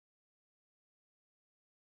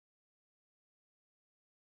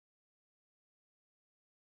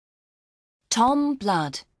Tom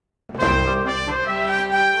Blood.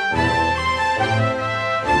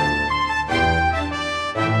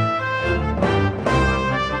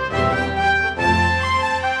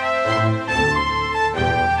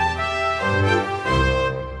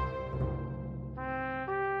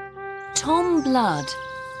 Tom Blood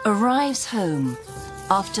arrives home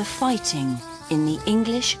after fighting in the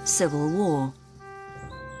English Civil War.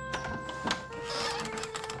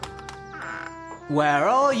 Where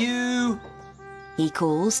are you? He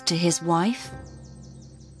calls to his wife.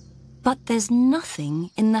 But there's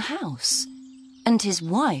nothing in the house, and his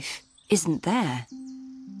wife isn't there.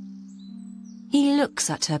 He looks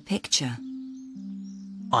at her picture.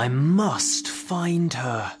 I must find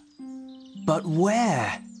her. But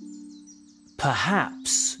where?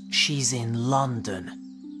 Perhaps she's in London.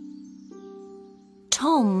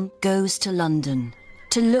 Tom goes to London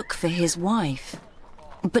to look for his wife,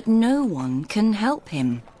 but no one can help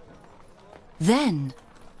him. Then,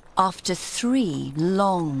 after 3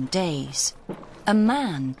 long days, a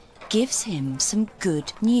man gives him some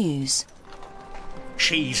good news.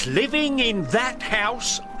 She's living in that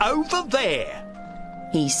house over there,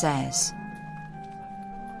 he says.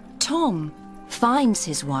 Tom finds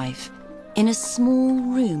his wife in a small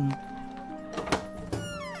room.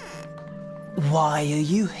 Why are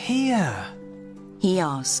you here? He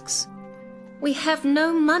asks. We have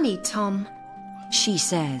no money, Tom, she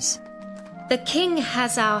says. The king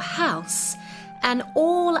has our house and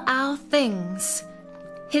all our things.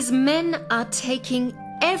 His men are taking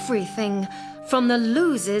everything from the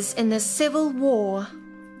losers in the Civil War.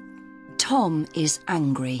 Tom is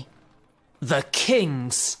angry. The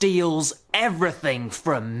king steals everything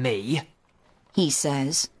from me, he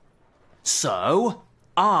says. So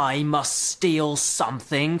I must steal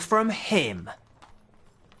something from him.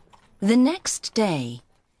 The next day,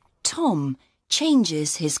 Tom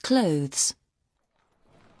changes his clothes.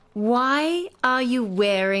 Why are you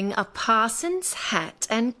wearing a parson's hat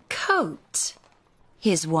and coat?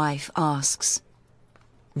 His wife asks.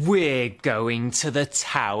 We're going to the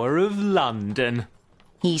Tower of London,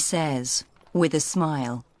 he says with a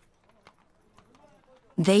smile.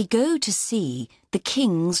 They go to see the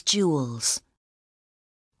king's jewels.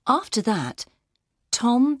 After that,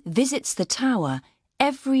 Tom visits the tower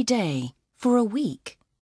every day for a week.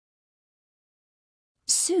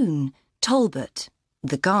 Soon, Talbot,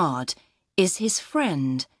 the guard, is his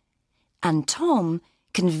friend, and Tom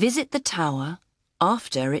can visit the tower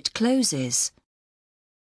after it closes.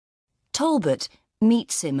 Talbot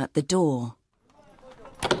meets him at the door.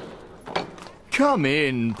 Come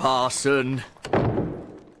in, parson,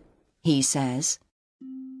 he says.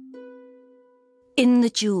 In the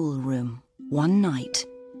jewel room, one night,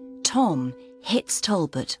 Tom hits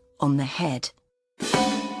Talbot on the head.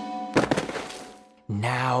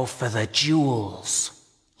 Now for the jewels,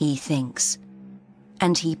 he thinks,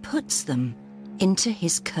 and he puts them into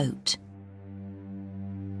his coat.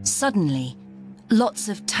 Suddenly, lots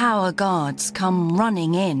of tower guards come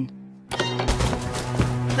running in.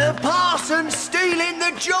 The parson's stealing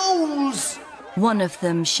the jewels! One of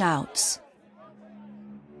them shouts.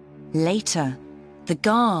 Later, the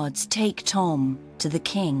guards take Tom to the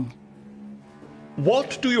king.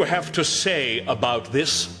 What do you have to say about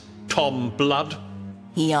this, Tom Blood?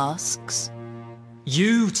 He asks.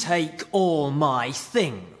 You take all my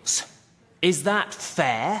things. Is that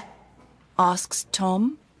fair? Asks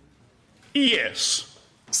Tom. Yes,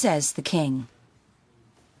 says the king.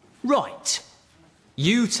 Right.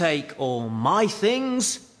 You take all my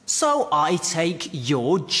things, so I take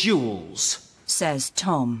your jewels, says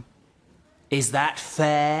Tom. Is that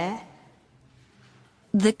fair?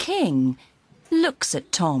 The king looks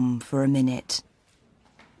at Tom for a minute.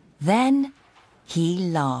 Then he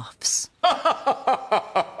laughs.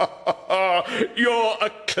 you're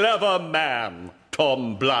a clever man,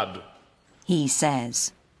 Tom Blood, he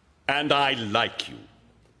says. and I like you.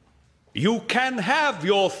 You can have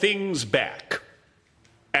your things back,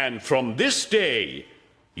 and from this day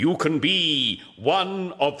you can be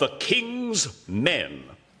one of the king's men.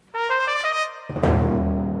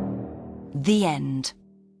 The end.